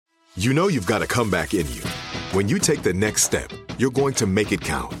You know you've got a comeback in you. When you take the next step, you're going to make it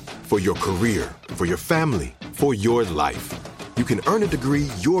count. For your career, for your family, for your life. You can earn a degree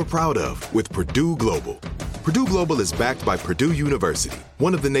you're proud of with Purdue Global. Purdue Global is backed by Purdue University,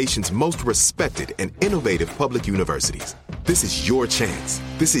 one of the nation's most respected and innovative public universities. This is your chance.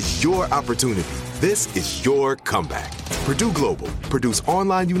 This is your opportunity. This is your comeback. Purdue Global, Purdue's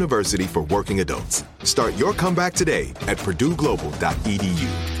online university for working adults. Start your comeback today at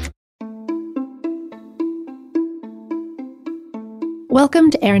purdueglobal.edu.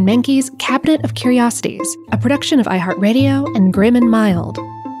 Welcome to Aaron Mahnke's Cabinet of Curiosities, a production of iHeartRadio and Grim and Mild.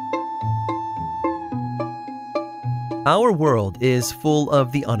 Our world is full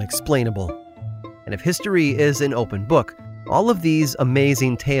of the unexplainable. And if history is an open book, all of these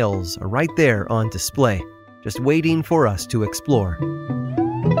amazing tales are right there on display, just waiting for us to explore.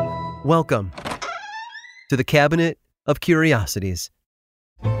 Welcome to the Cabinet of Curiosities.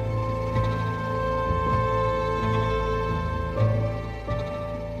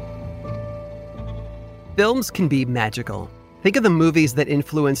 Films can be magical. Think of the movies that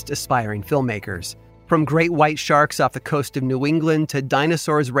influenced aspiring filmmakers. From great white sharks off the coast of New England to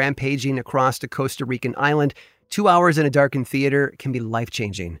dinosaurs rampaging across a Costa Rican island, 2 hours in a darkened theater can be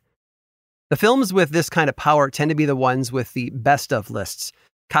life-changing. The films with this kind of power tend to be the ones with the best of lists.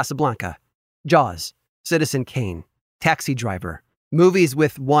 Casablanca, Jaws, Citizen Kane, Taxi Driver, movies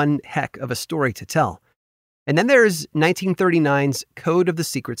with one heck of a story to tell. And then there's 1939's Code of the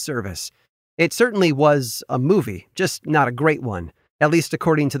Secret Service. It certainly was a movie, just not a great one, at least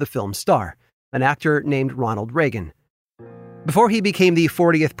according to the film's star, an actor named Ronald Reagan. Before he became the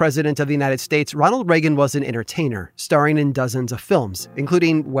 40th president of the United States, Ronald Reagan was an entertainer, starring in dozens of films,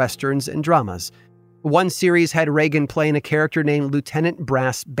 including westerns and dramas. One series had Reagan playing a character named Lieutenant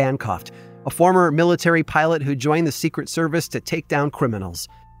Brass Bancroft, a former military pilot who joined the Secret Service to take down criminals.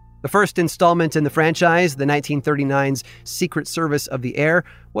 The first installment in the franchise, the 1939's Secret Service of the Air,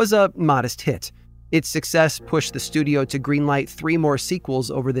 was a modest hit. Its success pushed the studio to greenlight 3 more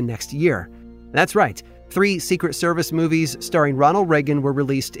sequels over the next year. That's right, 3 Secret Service movies starring Ronald Reagan were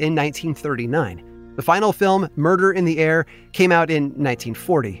released in 1939. The final film, Murder in the Air, came out in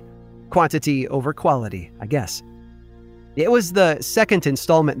 1940. Quantity over quality, I guess. It was the second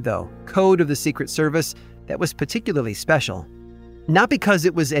installment, though, Code of the Secret Service, that was particularly special. Not because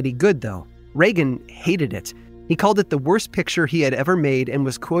it was any good, though. Reagan hated it. He called it the worst picture he had ever made and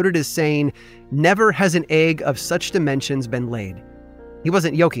was quoted as saying, "Never has an egg of such dimensions been laid." He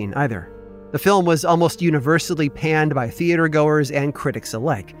wasn't joking either. The film was almost universally panned by theatergoers and critics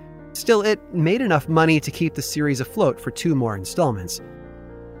alike. Still, it made enough money to keep the series afloat for 2 more installments.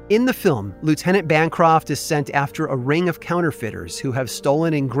 In the film, Lieutenant Bancroft is sent after a ring of counterfeiters who have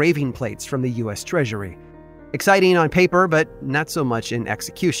stolen engraving plates from the U.S. Treasury. Exciting on paper, but not so much in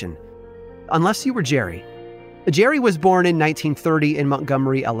execution. Unless you were Jerry. Jerry was born in 1930 in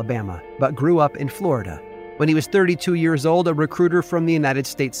Montgomery, Alabama, but grew up in Florida. When he was 32 years old, a recruiter from the United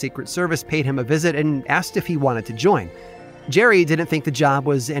States Secret Service paid him a visit and asked if he wanted to join. Jerry didn't think the job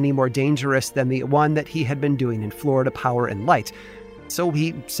was any more dangerous than the one that he had been doing in Florida Power and Light, so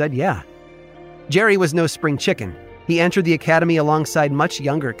he said yeah. Jerry was no spring chicken. He entered the academy alongside much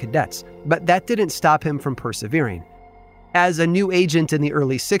younger cadets, but that didn't stop him from persevering. As a new agent in the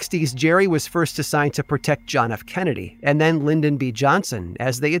early 60s, Jerry was first assigned to protect John F. Kennedy and then Lyndon B. Johnson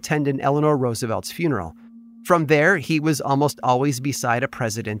as they attended Eleanor Roosevelt's funeral. From there, he was almost always beside a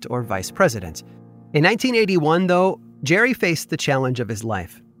president or vice president. In 1981, though, Jerry faced the challenge of his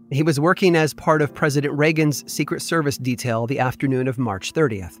life. He was working as part of President Reagan's Secret Service detail the afternoon of March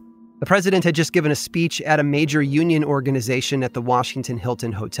 30th. The president had just given a speech at a major union organization at the Washington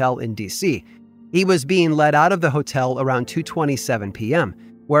Hilton Hotel in D.C. He was being led out of the hotel around 2:27 p.m.,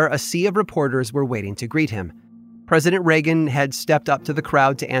 where a sea of reporters were waiting to greet him. President Reagan had stepped up to the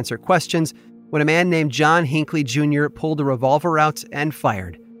crowd to answer questions when a man named John Hinckley Jr. pulled a revolver out and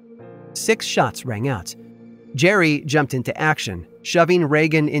fired. 6 shots rang out. Jerry jumped into action, shoving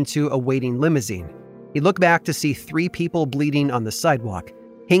Reagan into a waiting limousine. He looked back to see 3 people bleeding on the sidewalk.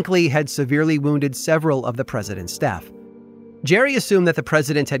 Hinckley had severely wounded several of the president's staff. Jerry assumed that the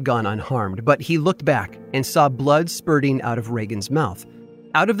president had gone unharmed, but he looked back and saw blood spurting out of Reagan's mouth.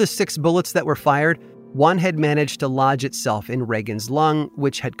 Out of the 6 bullets that were fired, 1 had managed to lodge itself in Reagan's lung,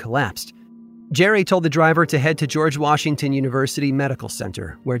 which had collapsed. Jerry told the driver to head to George Washington University Medical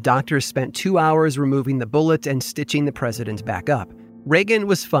Center, where doctors spent 2 hours removing the bullet and stitching the president back up. Reagan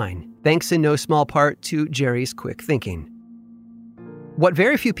was fine, thanks in no small part to Jerry's quick thinking. What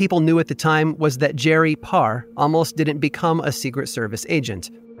very few people knew at the time was that Jerry Parr almost didn't become a Secret Service agent,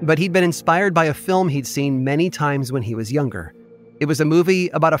 but he'd been inspired by a film he'd seen many times when he was younger. It was a movie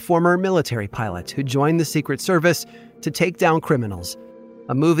about a former military pilot who joined the Secret Service to take down criminals.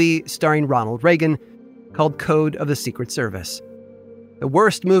 A movie starring Ronald Reagan called Code of the Secret Service. The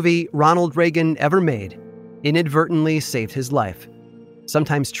worst movie Ronald Reagan ever made inadvertently saved his life.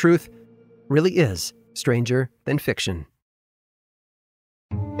 Sometimes truth really is stranger than fiction.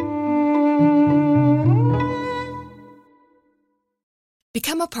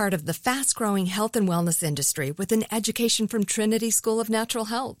 Become a part of the fast-growing health and wellness industry with an education from Trinity School of Natural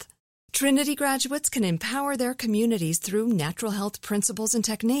Health. Trinity graduates can empower their communities through natural health principles and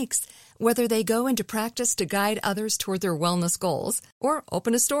techniques, whether they go into practice to guide others toward their wellness goals or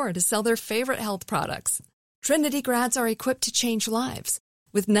open a store to sell their favorite health products. Trinity grads are equipped to change lives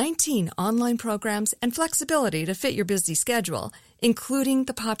with 19 online programs and flexibility to fit your busy schedule, including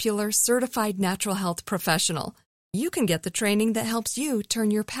the popular Certified Natural Health Professional. You can get the training that helps you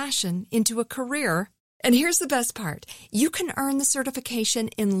turn your passion into a career. And here's the best part. You can earn the certification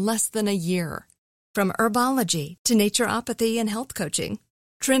in less than a year. From herbology to naturopathy and health coaching,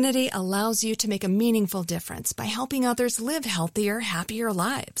 Trinity allows you to make a meaningful difference by helping others live healthier, happier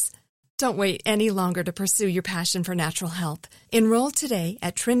lives. Don't wait any longer to pursue your passion for natural health. Enroll today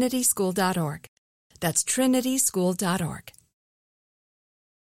at trinityschool.org. That's trinityschool.org.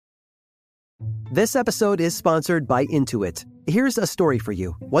 This episode is sponsored by Intuit. Here's a story for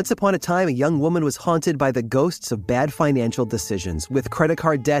you. Once upon a time, a young woman was haunted by the ghosts of bad financial decisions, with credit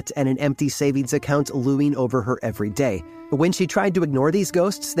card debt and an empty savings account looming over her every day. When she tried to ignore these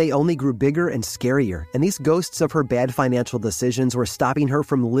ghosts, they only grew bigger and scarier, and these ghosts of her bad financial decisions were stopping her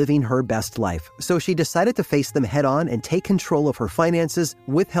from living her best life. So she decided to face them head on and take control of her finances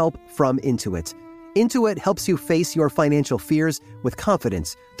with help from Intuit. Intuit helps you face your financial fears with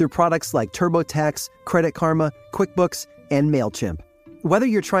confidence through products like TurboTax, Credit Karma, QuickBooks, and MailChimp. Whether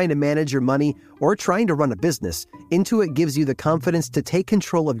you're trying to manage your money or trying to run a business, Intuit gives you the confidence to take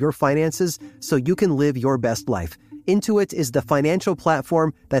control of your finances so you can live your best life. Intuit is the financial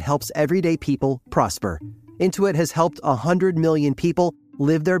platform that helps everyday people prosper. Intuit has helped 100 million people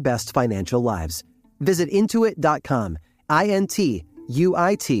live their best financial lives. Visit Intuit.com, Intuit.com,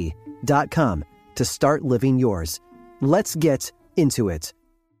 to start living yours. Let's get into it.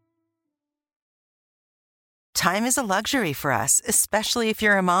 Time is a luxury for us, especially if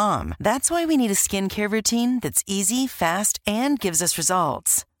you're a mom. That's why we need a skincare routine that's easy, fast, and gives us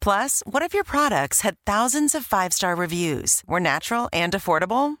results. Plus, what if your products had thousands of 5-star reviews, were natural and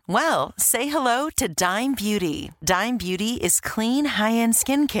affordable? Well, say hello to Dime Beauty. Dime Beauty is clean, high-end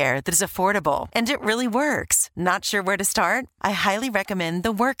skincare that is affordable, and it really works. Not sure where to start? I highly recommend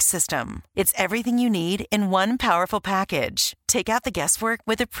the Work System. It's everything you need in one powerful package. Take out the guesswork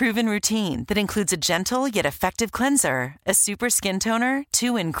with a proven routine that includes a gentle yet effective cleanser, a super skin toner,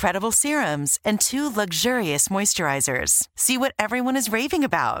 2 incredible serums, and 2 luxurious moisturizers. See what everyone is raving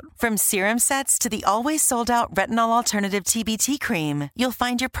about. From serum sets to the always sold-out retinol alternative TBT cream, you'll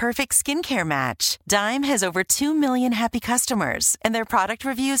find your perfect skincare match. Dime has over 2 million happy customers, and their product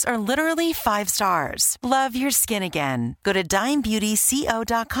reviews are literally 5 stars. Love your skin again. Go to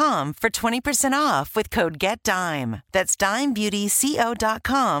DimeBeautyCO.com for 20% off with code GETDIME. That's DimeBeautyCO.com,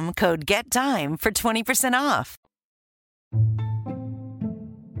 code GETDIME for 20% off.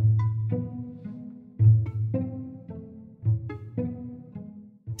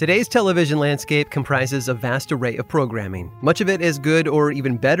 Today's television landscape comprises a vast array of programming. Much of it is good or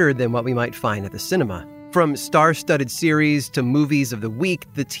even better than what we might find at the cinema. From star-studded series to movies of the week,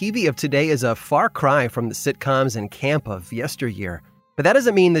 the TV of today is a far cry from the sitcoms and camp of yesteryear. But that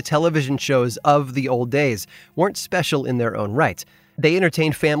doesn't mean the television shows of the old days weren't special in their own right. They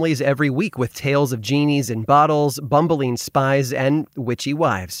entertained families every week with tales of genies in bottles, bumbling spies, and witchy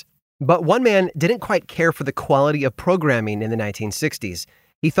wives. But one man didn't quite care for the quality of programming in the 1960s.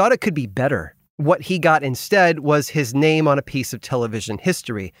 He thought it could be better. What he got instead was his name on a piece of television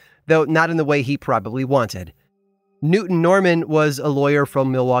history, though not in the way he probably wanted. Newton Norman was a lawyer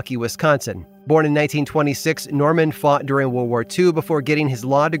from Milwaukee, Wisconsin. Born in 1926, Norman fought during World War II before getting his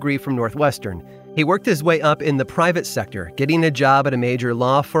law degree from Northwestern. He worked his way up in the private sector, getting a job at a major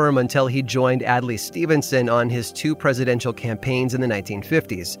law firm until he joined Adlai Stevenson on his 2 presidential campaigns in the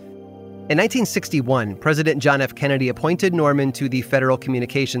 1950s. In 1961, President John F. Kennedy appointed Norman to the Federal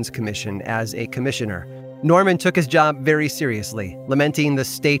Communications Commission as a commissioner. Norman took his job very seriously, lamenting the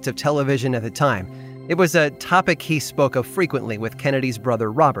state of television at the time. It was a topic he spoke of frequently with Kennedy's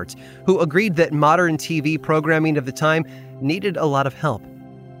brother Robert, who agreed that modern TV programming of the time needed a lot of help.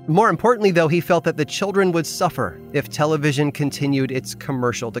 More importantly, though, he felt that the children would suffer if television continued its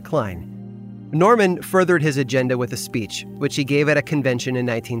commercial decline. Norman furthered his agenda with a speech, which he gave at a convention in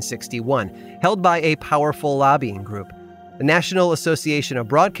 1961, held by a powerful lobbying group. The National Association of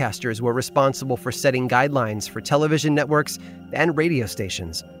Broadcasters were responsible for setting guidelines for television networks and radio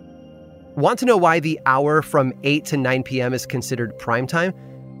stations. Want to know why the hour from 8 to 9 p.m. is considered primetime?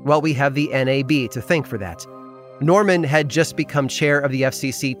 Well, we have the NAB to thank for that. Norman had just become chair of the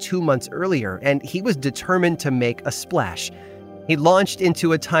FCC 2 months earlier, and he was determined to make a splash. He launched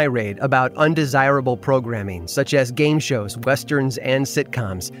into a tirade about undesirable programming, such as game shows, westerns, and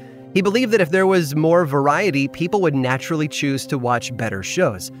sitcoms. He believed that if there was more variety, people would naturally choose to watch better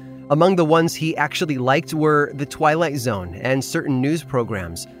shows. Among the ones he actually liked were The Twilight Zone and certain news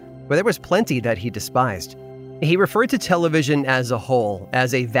programs, but there was plenty that he despised. He referred to television as a whole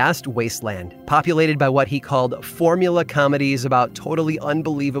as a vast wasteland, populated by what he called formula comedies about totally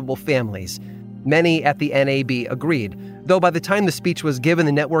unbelievable families. Many at the NAB agreed, though by the time the speech was given,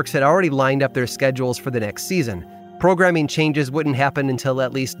 the networks had already lined up their schedules for the next season. Programming changes wouldn't happen until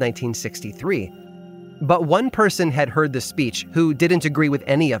at least 1963. But one person had heard the speech who didn't agree with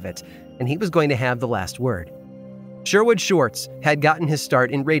any of it, and he was going to have the last word. Sherwood Schwartz had gotten his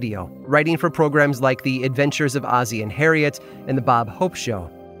start in radio, writing for programs like The Adventures of Ozzie and Harriet and The Bob Hope Show.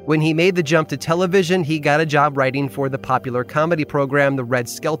 When he made the jump to television, he got a job writing for the popular comedy program The Red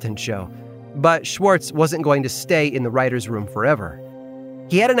Skelton Show. But Schwartz wasn't going to stay in the writer's room forever.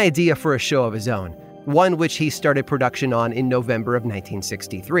 He had an idea for a show of his own, one which he started production on in November of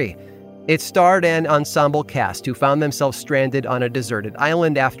 1963. It starred an ensemble cast who found themselves stranded on a deserted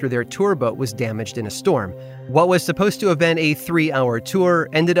island after their tour boat was damaged in a storm. What was supposed to have been a 3-hour tour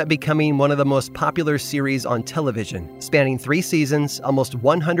ended up becoming one of the most popular series on television, spanning 3 seasons, almost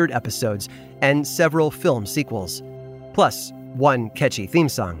 100 episodes, and several film sequels. Plus, one catchy theme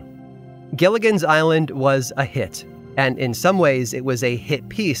song. Gilligan's Island was a hit, and in some ways it was a hit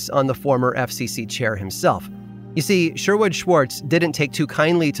piece on the former FCC chair himself. You see, Sherwood Schwartz didn't take too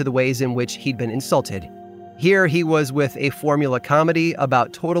kindly to the ways in which he'd been insulted. Here he was with a formula comedy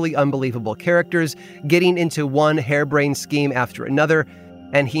about totally unbelievable characters, getting into one harebrained scheme after another,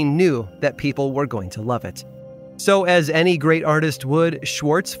 and he knew that people were going to love it. So as any great artist would,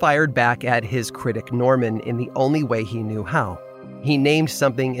 Schwartz fired back at his critic Norman in the only way he knew how. He named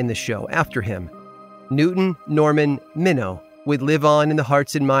something in the show after him. Newton Norman Minnow would live on in the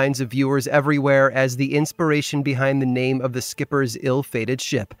hearts and minds of viewers everywhere as the inspiration behind the name of the skipper's ill-fated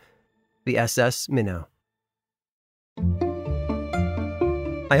ship, the SS Minnow.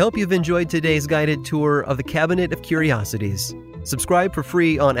 I hope you've enjoyed today's guided tour of the Cabinet of Curiosities. Subscribe for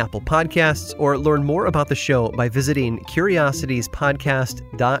free on Apple Podcasts or learn more about the show by visiting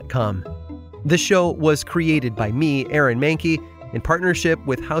curiositiespodcast.com. This show was created by me, Aaron Mahnke, in partnership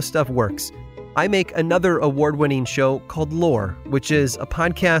with How Stuff Works. I make another award-winning show called Lore, which is a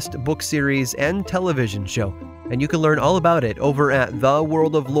podcast, book series, and television show, and you can learn all about it over at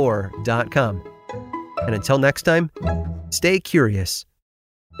theworldoflore.com. And until next time, stay curious.